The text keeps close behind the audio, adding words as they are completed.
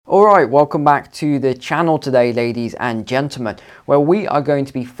Alright, welcome back to the channel today, ladies and gentlemen, where we are going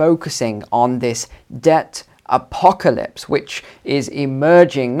to be focusing on this debt apocalypse, which is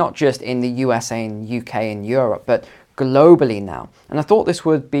emerging not just in the USA and UK and Europe, but globally now. And I thought this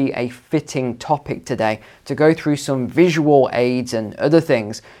would be a fitting topic today to go through some visual aids and other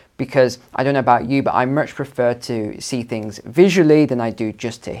things, because I don't know about you, but I much prefer to see things visually than I do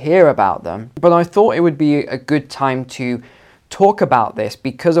just to hear about them. But I thought it would be a good time to talk about this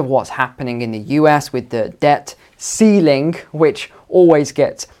because of what's happening in the US with the debt ceiling, which always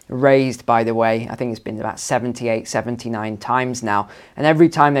gets raised, by the way. I think it's been about 78, 79 times now. And every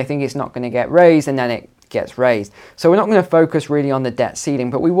time they think it's not going to get raised, and then it gets raised. So we're not going to focus really on the debt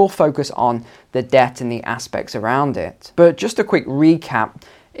ceiling, but we will focus on the debt and the aspects around it. But just a quick recap,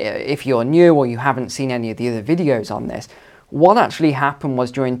 if you're new or you haven't seen any of the other videos on this, what actually happened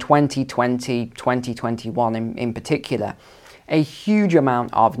was during 2020, 2021 in particular, a huge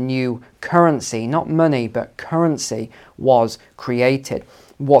amount of new currency, not money, but currency was created.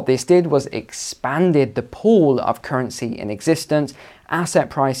 What this did was expanded the pool of currency in existence. Asset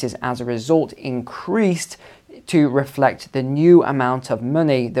prices as a result increased to reflect the new amount of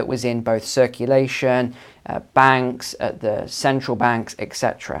money that was in both circulation, banks, the central banks,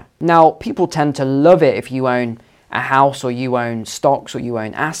 etc. Now, people tend to love it if you own a house or you own stocks or you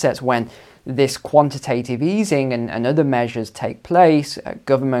own assets when this quantitative easing and other measures take place,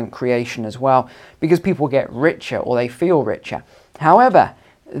 government creation as well, because people get richer or they feel richer. However,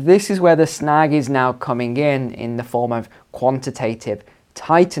 this is where the snag is now coming in the form of quantitative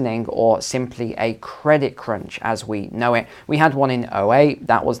tightening, or simply a credit crunch as we know it. We had one in 2008,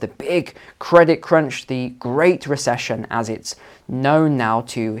 that was the big credit crunch, the Great Recession as it's known now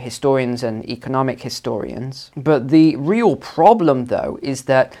to historians and economic historians. But the real problem though is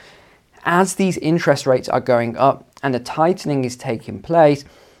that as these interest rates are going up and the tightening is taking place,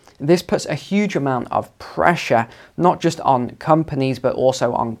 this puts a huge amount of pressure, not just on companies, but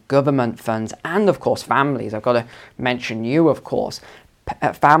also on government funds and, of course, families. I've got to mention you, of course,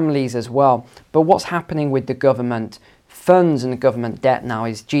 families as well. But what's happening with the government funds and the government debt now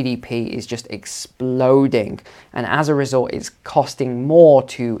is GDP is just exploding. And as a result, it's costing more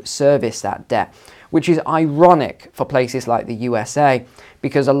to service that debt, which is ironic for places like the USA,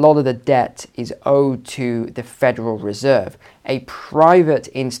 because a lot of the debt is owed to the Federal Reserve, a private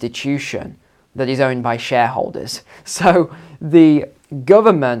institution that is owned by shareholders. So the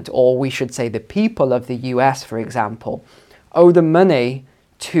government, or we should say the people of the US, for example, owe the money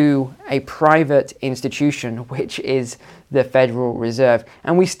to a private institution, which is the Federal Reserve.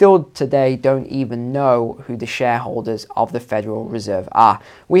 And we still today don't even know who the shareholders of the Federal Reserve are.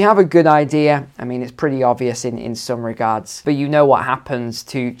 We have a good idea. I mean, it's pretty obvious in some regards, but you know what happens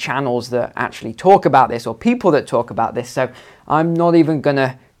to channels that actually talk about this or people that talk about this. So I'm not even going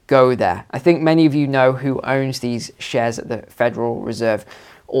to go there. I think many of you know who owns these shares at the Federal Reserve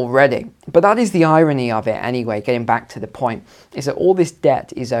already. But that is the irony of it anyway, getting back to the point, is that all this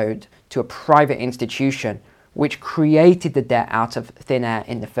debt is owed to a private institution which created the debt out of thin air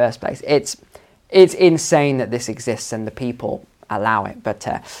in the first place. It's insane that this exists and the people allow it. But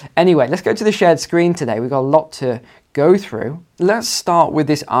anyway, let's go to the shared screen today. We've got a lot to go through. Let's start with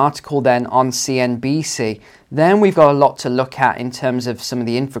this article then on CNBC. Then we've got a lot to look at in terms of some of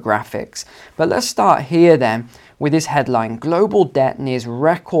the infographics. But let's start here then with this headline: global debt nears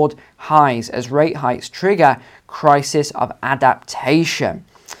record highs as rate hikes trigger crisis of adaptation.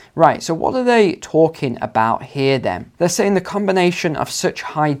 Right, so what are they talking about here then? They're saying the combination of such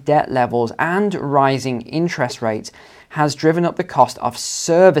high debt levels and rising interest rates has driven up the cost of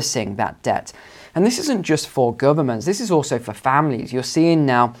servicing that debt. And this isn't just for governments, this is also for families. You're seeing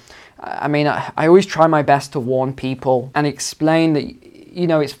now, I mean, I always try my best to warn people and explain that, you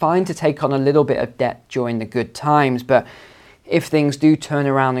know, it's fine to take on a little bit of debt during the good times, but if things do turn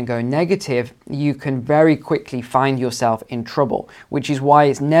around and go negative, you can very quickly find yourself in trouble, which is why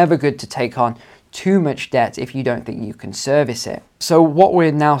it's never good to take on too much debt if you don't think you can service it. So what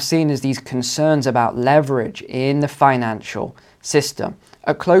we're now seeing is these concerns about leverage in the financial system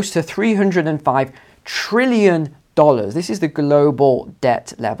at close to $305 trillion. This is the global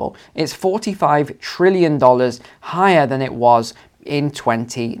debt level. It's $45 trillion higher than it was in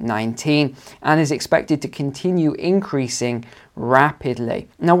 2019 and is expected to continue increasing rapidly.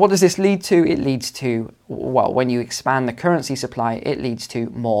 Now, what does this lead to? It leads to, well, when you expand the currency supply, it leads to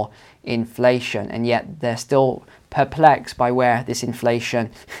more inflation, and yet they're still perplexed by where this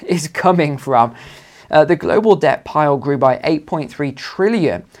inflation is coming from. The global debt pile grew by 8.3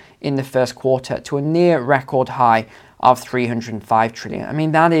 trillion in the first quarter to a near record high of 305 trillion. I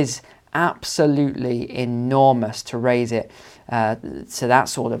mean, that is absolutely enormous to raise it to that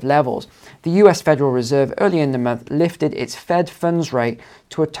sort of levels. The US Federal Reserve earlier in the month lifted its Fed funds rate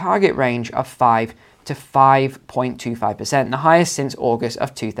to a target range of 5 to 5.25%, the highest since August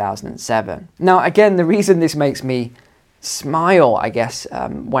of 2007. Now, again, the reason this makes me smile, I guess,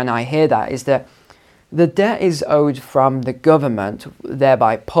 when I hear that is that the debt is owed from the government,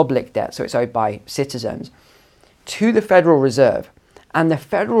 thereby public debt, so it's owed by citizens, to the Federal Reserve. And the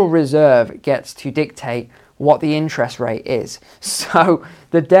Federal Reserve gets to dictate what the interest rate is. So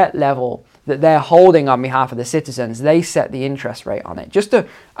the debt level that they're holding on behalf of the citizens, they set the interest rate on it. Just a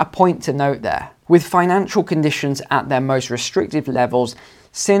point to note there. With financial conditions at their most restrictive levels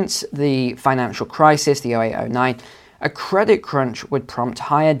since the financial crisis, the 08-09, a credit crunch would prompt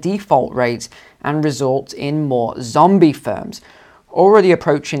higher default rates and result in more zombie firms, already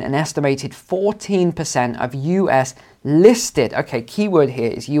approaching an estimated 14% of US listed, okay, keyword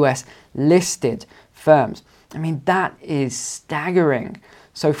here is US listed firms. I mean, that is staggering.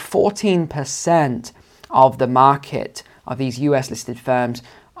 So 14% of the market of these US listed firms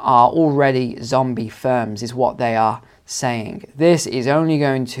are already zombie firms, is what they are saying. This is only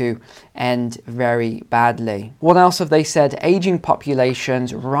going to end very badly. What else have they said? Aging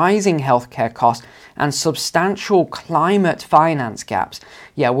populations, rising healthcare costs, and substantial climate finance gaps.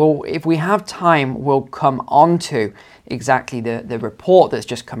 Yeah, well, if we have time, we'll come on to exactly the report that's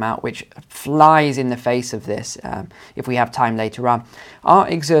just come out, which flies in the face of this, if we have time later on, are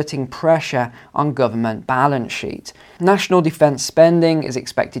exerting pressure on government balance sheets. National defense spending is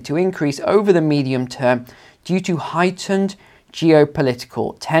expected to increase over the medium term due to heightened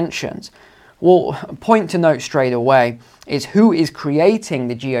geopolitical tensions. Well, a point to note straight away is who is creating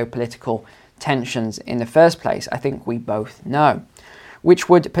the geopolitical tensions in the first place. I think we both know, which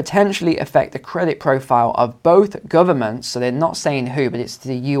would potentially affect the credit profile of both governments, so they're not saying who, but it's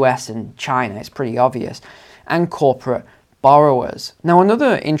the US and China, it's pretty obvious, and corporate borrowers. Now,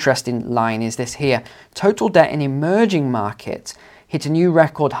 another interesting line is this here. Total debt in emerging markets hit a new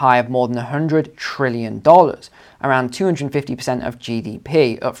record high of more than $100 trillion, around 250% of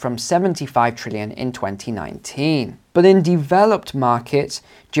GDP, up from $75 trillion in 2019. But in developed markets,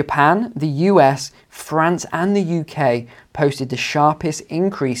 Japan, the US, France, and the UK posted the sharpest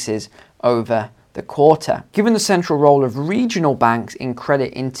increases over the quarter. Given the central role of regional banks in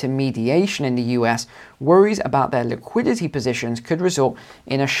credit intermediation in the US, worries about their liquidity positions could result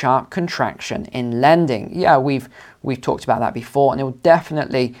in a sharp contraction in lending. Yeah, we've talked about that before, and it will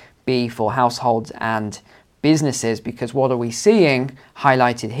definitely be for households and businesses, because what are we seeing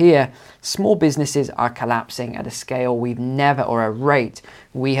highlighted here? Small businesses are collapsing at a scale we've never, or a rate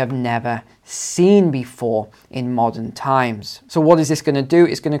we have never seen before in modern times. So what is this going to do?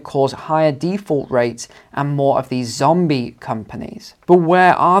 It's going to cause higher default rates and more of these zombie companies. But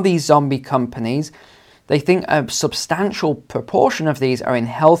where are these zombie companies? They think a substantial proportion of these are in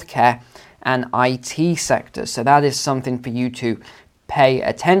healthcare and IT sectors. So that is something for you to pay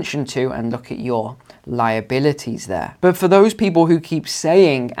attention to and look at your liabilities there. But for those people who keep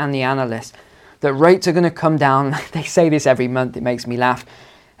saying, and the analysts, that rates are going to come down, they say this every month, it makes me laugh.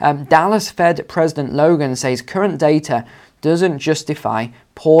 Dallas Fed President Logan says current data doesn't justify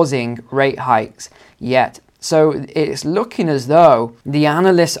pausing rate hikes yet. So it's looking as though the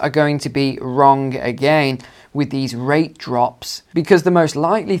analysts are going to be wrong again with these rate drops, because the most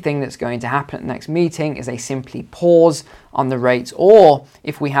likely thing that's going to happen at the next meeting is they simply pause on the rates, or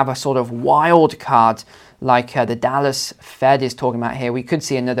if we have a sort of wild card like the Dallas Fed is talking about here, we could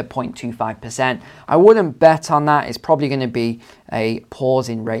see another 0.25%. I wouldn't bet on that. It's probably going to be a pause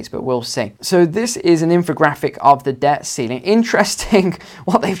in rates, but we'll see. So this is an infographic of the debt ceiling. Interesting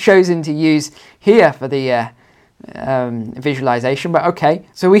what they've chosen to use here for the visualization, but okay.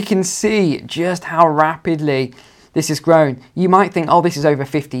 So we can see just how rapidly this has grown. You might think, oh, this is over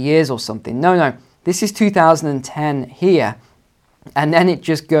 50 years or something. No, this is 2010 here, and then it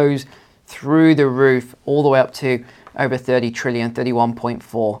just goes through the roof all the way up to over 30 trillion,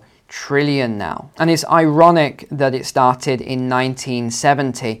 31.4 trillion now. And it's ironic that it started in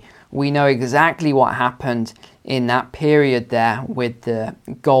 1970. We know exactly what happened in that period there with the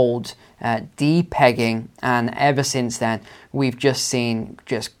gold depegging, and ever since then we've just seen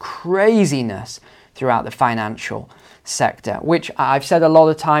just craziness throughout the financial sector, which I've said a lot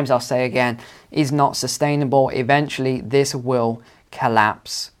of times, I'll say again, is not sustainable. Eventually this will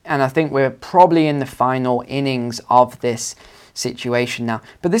collapse, and I think we're probably in the final innings of this situation now.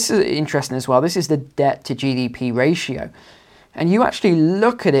 But this is interesting as well. This is the debt to GDP ratio, and you actually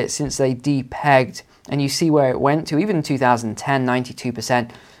look at it since they depegged and you see where it went to. Even in 2010,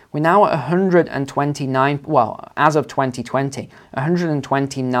 92%. We're now at 129, well, as of 2020,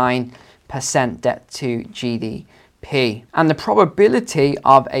 129% debt to GDP. GDP. And the probability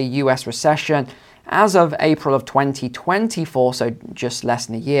of a US recession as of April of 2024, so just less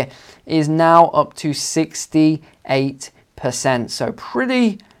than a year, is now up to 68%, so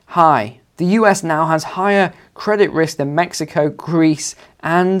pretty high. The US now has higher credit risk than Mexico, Greece,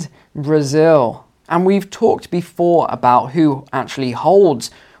 and Brazil. And we've talked before about who actually holds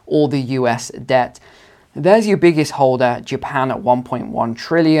all the US debt. There's your biggest holder, Japan at 1.1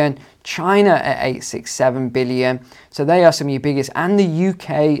 trillion, China at 867 billion. So they are some of your biggest, and the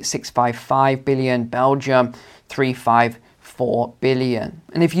UK 655 billion, Belgium 354 billion.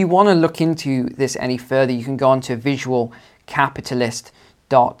 And if you want to look into this any further, you can go on to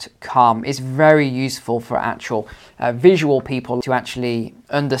visualcapitalist.com. It's very useful for actual visual people to actually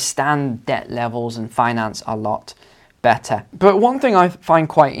understand debt levels and finance a lot better. But one thing I find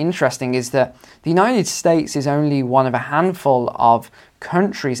quite interesting is that the United States is only one of a handful of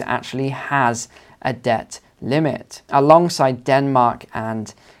countries that actually has a debt limit, alongside Denmark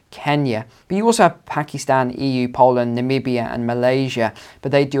and Kenya. But you also have Pakistan, EU, Poland, Namibia, and Malaysia,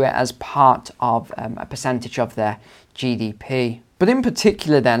 but they do it as part of a percentage of their GDP. But in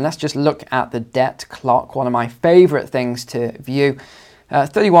particular then, let's just look at the debt clock, one of my favorite things to view.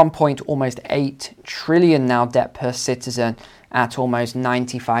 31.8 trillion now debt per citizen at almost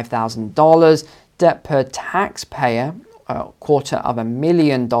 $95,000. Debt per taxpayer,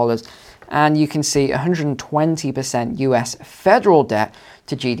 $250,000. And you can see 120% US federal debt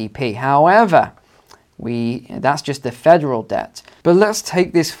to GDP. However, that's just the federal debt. But let's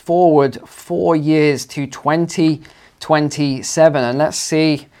take this forward 4 years to 2027 and let's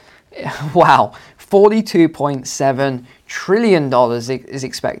see, wow, $42.7 trillion is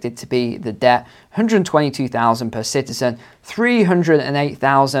expected to be the debt, 122,000 per citizen,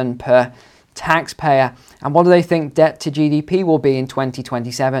 308,000 per taxpayer. And what do they think debt to GDP will be in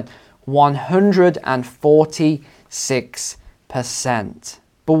 2027? 146%.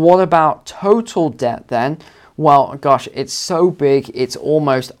 But what about total debt then? Well, gosh, it's so big, it's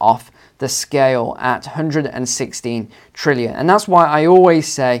almost off the scale at 116 trillion. And that's why I always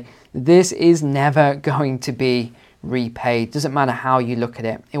say this is never going to be repaid. Doesn't matter how you look at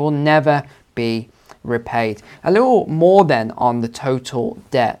it. It will never be repaid. A little more then on the total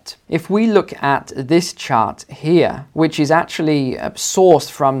debt. If we look at this chart here, which is actually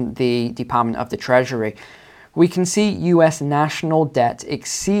sourced from the Department of the Treasury, we can see US national debt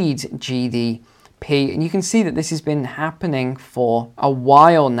exceeds GDP. And you can see that this has been happening for a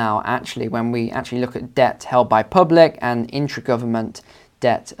while now, actually, when we actually look at debt held by public and intra-government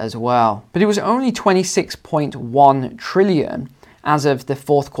debt as well. But it was only 26.1 trillion as of the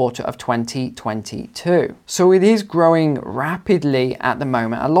fourth quarter of 2022. So it is growing rapidly at the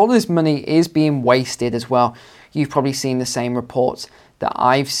moment. A lot of this money is being wasted as well. You've probably seen the same reports that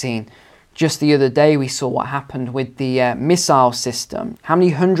I've seen. Just the other day, we saw what happened with the missile system. How many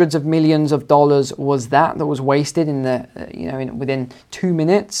hundreds of millions of dollars was that was wasted in the within 2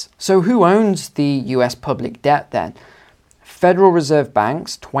 minutes? So who owns the US public debt then? Federal Reserve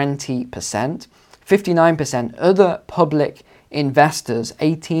banks, 20%, 59% other public investors,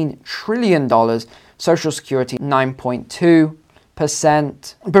 $18 trillion, Social Security,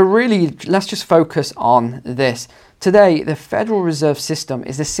 9.2%. But really, let's just focus on this. Today, the Federal Reserve System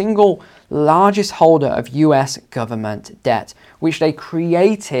is the single largest holder of US government debt, which they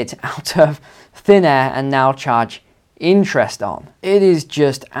created out of thin air and now charge interest on. It is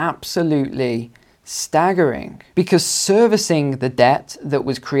just absolutely staggering, because servicing the debt that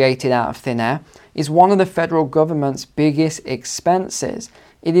was created out of thin air is one of the federal government's biggest expenses.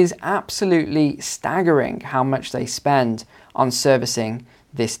 It is absolutely staggering how much they spend on servicing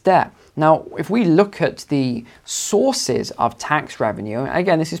this debt. Now, if we look at the sources of tax revenue,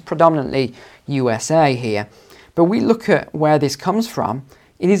 again, this is predominantly USA here, but we look at where this comes from,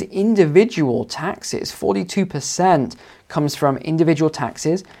 it is individual taxes. 42% comes from individual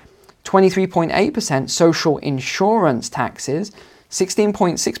taxes, 23.8% social insurance taxes,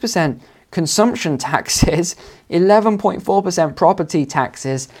 16.6% consumption taxes, 11.4% property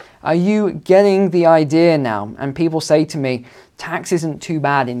taxes. Are you getting the idea now? And people say to me, tax isn't too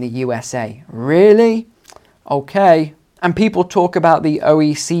bad in the USA. Really? Okay. And people talk about the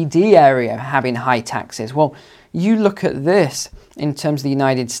OECD area having high taxes. Well, you look at this in terms of the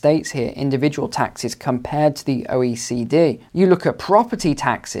United States here, individual taxes compared to the OECD. You look at property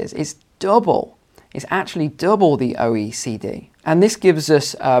taxes, it's double. It's actually double the OECD. And this gives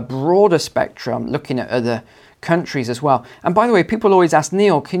us a broader spectrum looking at other countries as well. And by the way, people always ask,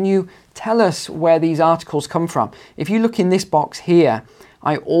 Neil, can you tell us where these articles come from? If you look in this box here,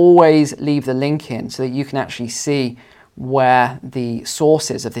 I always leave the link in so that you can actually see where the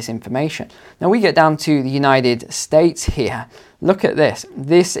source is of this information. Now we get down to the United States here. Look at this.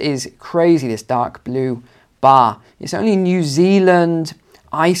 This is crazy, this dark blue bar. It's only New Zealand,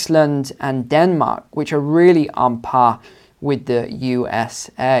 Iceland, and Denmark which are really on par with the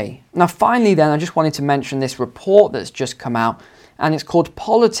USA. Now finally then, I just wanted to mention this report that's just come out, and it's called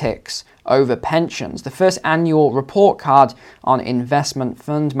Politics Over Pensions, the first annual report card on investment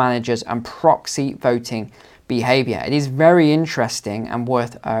fund managers and proxy voting behavior. It is very interesting and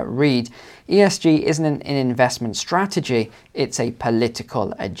worth a read. ESG isn't an investment strategy, it's a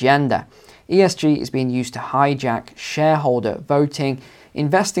political agenda. ESG is being used to hijack shareholder voting.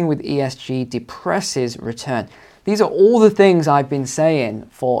 Investing with ESG depresses return. These are all the things I've been saying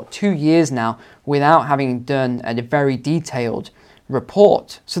for 2 years now without having done a very detailed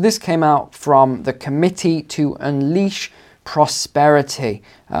report. So this came out from the Committee to Unleash Prosperity.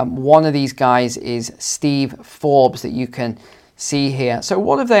 One of these guys is Steve Forbes that you can see here. So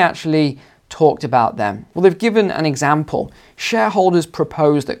what have they actually talked about then? Well, they've given an example. Shareholders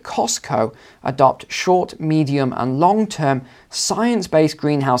propose that Costco adopt short, medium and long-term science-based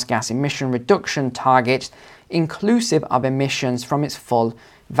greenhouse gas emission reduction targets inclusive of emissions from its full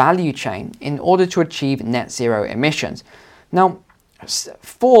value chain in order to achieve net zero emissions. Now,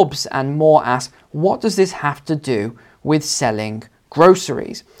 Forbes and Moore ask, what does this have to do with selling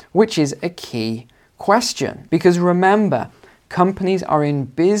groceries? Which is a key question, because remember, companies are in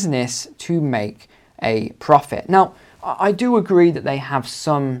business to make a profit. Now, I do agree that they have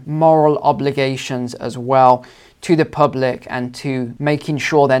some moral obligations as well to the public and to making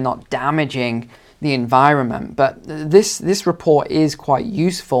sure they're not damaging the environment. But this report is quite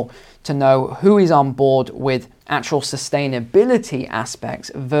useful to know who is on board with actual sustainability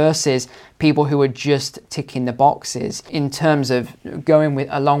aspects versus people who are just ticking the boxes in terms of going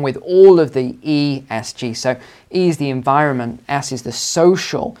along with all of the ESG. So E is the environment, S is the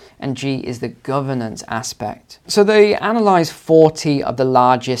social, and G is the governance aspect. So they analysed 40 of the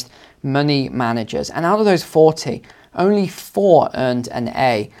largest money managers, and out of those 40, only 4 earned an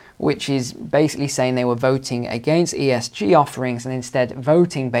A, which is basically saying they were voting against ESG offerings and instead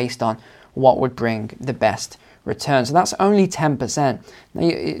voting based on what would bring the best return. So that's only 10%. Now,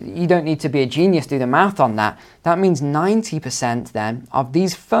 you don't need to be a genius to do the math on that. That means 90% then of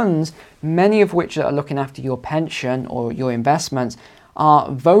these funds, many of which are looking after your pension or your investments,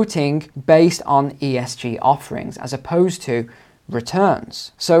 are voting based on ESG offerings as opposed to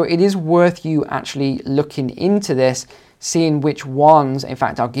returns. So it is worth you actually looking into this, seeing which ones, in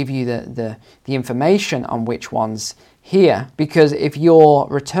fact, I'll give you the information on which ones here, because if your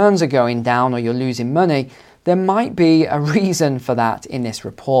returns are going down or you're losing money, there might be a reason for that in this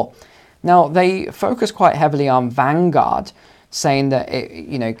report. Now, they focus quite heavily on Vanguard, saying that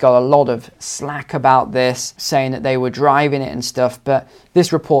it got a lot of slack about this, saying that they were driving it and stuff, but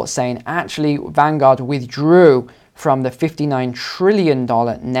this report's saying actually Vanguard withdrew from the $59 trillion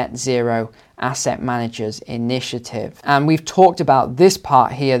net zero asset managers initiative. And we've talked about this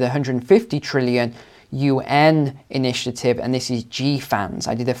part here, the 150 trillion UN initiative, and this is GFANZ.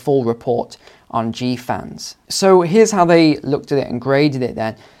 I did a full report on GFANZ. So here's how they looked at it and graded it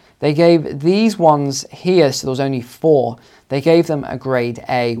then. They gave these ones here, so there was only 4, they gave them a grade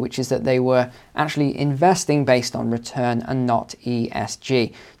A, which is that they were actually investing based on return and not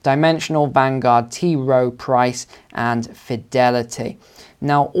ESG. Dimensional, Vanguard, T. Rowe Price, and Fidelity.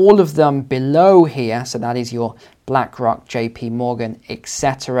 Now, all of them below here, so that is your BlackRock, JP Morgan,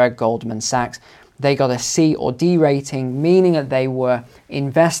 etc., Goldman Sachs, they got a C or D rating, meaning that they were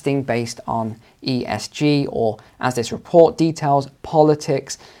investing based on ESG, or as this report details,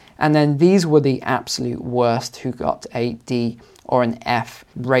 politics. And then these were the absolute worst, who got a D or an F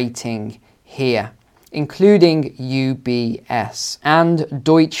rating here, including UBS and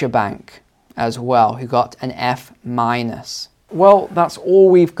Deutsche Bank as well, who got an F-. Well, that's all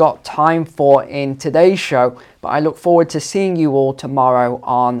we've got time for in today's show, but I look forward to seeing you all tomorrow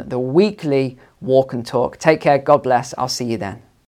on the weekly Walk and Talk. Take care, God bless, I'll see you then.